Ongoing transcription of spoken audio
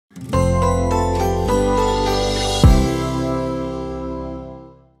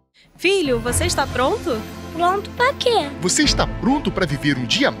Filho, você está pronto? Pronto pra quê? Você está pronto para viver um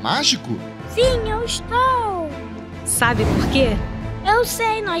dia mágico? Sim, eu estou. Sabe por quê? Eu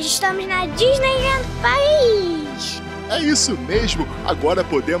sei, nós estamos na Disneyland Paris. É isso mesmo, agora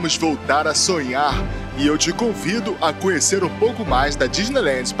podemos voltar a sonhar. E eu te convido a conhecer um pouco mais da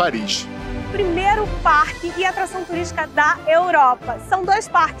Disneyland Paris. Primeiro parque e atração turística da Europa. São 2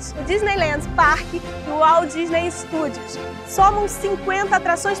 parques, o Disneyland Park e o Walt Disney Studios. Somam 50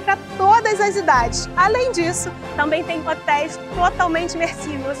 atrações para todas as idades. Além disso, também tem hotéis totalmente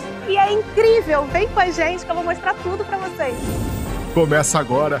imersivos. E é incrível! Vem com a gente que eu vou mostrar tudo para vocês. Começa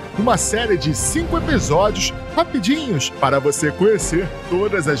agora uma série de 5 episódios rapidinhos para você conhecer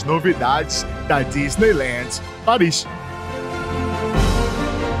todas as novidades da Disneyland Paris.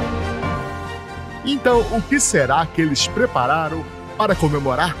 Então, o que será que eles prepararam para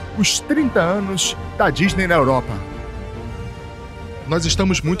comemorar os 30 anos da Disney na Europa? Nós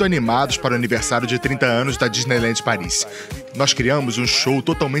estamos muito animados para o aniversário de 30 anos da Disneyland Paris. Nós criamos um show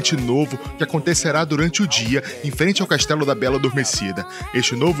totalmente novo que acontecerá durante o dia em frente ao Castelo da Bela Adormecida.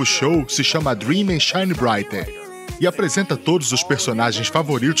 Este novo show se chama Dream and Shine Brighter e apresenta todos os personagens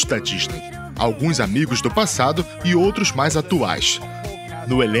favoritos da Disney, alguns amigos do passado e outros mais atuais.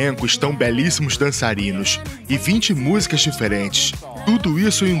 No elenco estão belíssimos dançarinos e 20 músicas diferentes. Tudo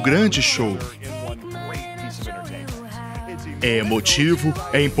isso em um grande show. É emotivo,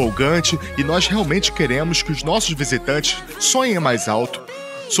 é empolgante e nós realmente queremos que os nossos visitantes sonhem mais alto,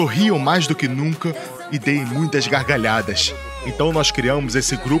 sorriam mais do que nunca e deem muitas gargalhadas. Então nós criamos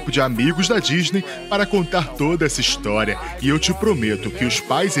esse grupo de amigos da Disney para contar toda essa história. E eu te prometo que os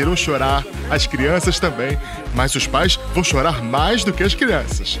pais irão chorar, as crianças também, mas os pais vão chorar mais do que as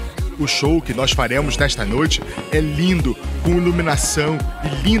crianças. O show que nós faremos nesta noite é lindo, com iluminação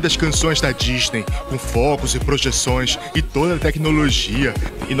e lindas canções da Disney, com focos e projeções e toda a tecnologia.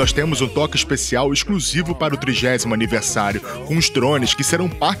 E nós temos um toque especial exclusivo para o 30º aniversário, com os drones que serão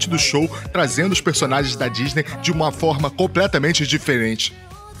parte do show, trazendo os personagens da Disney de uma forma completamente diferente.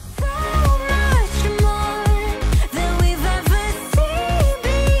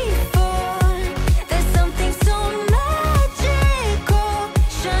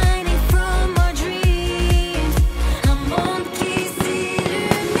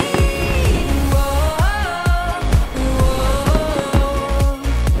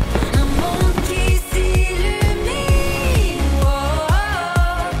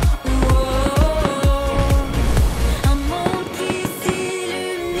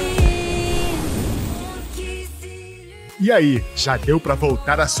 E aí, já deu para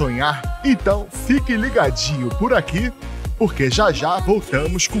voltar a sonhar? Então fique ligadinho por aqui, porque já já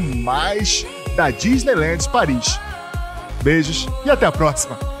voltamos com mais da Disneyland Paris. Beijos e até a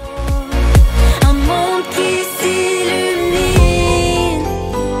próxima!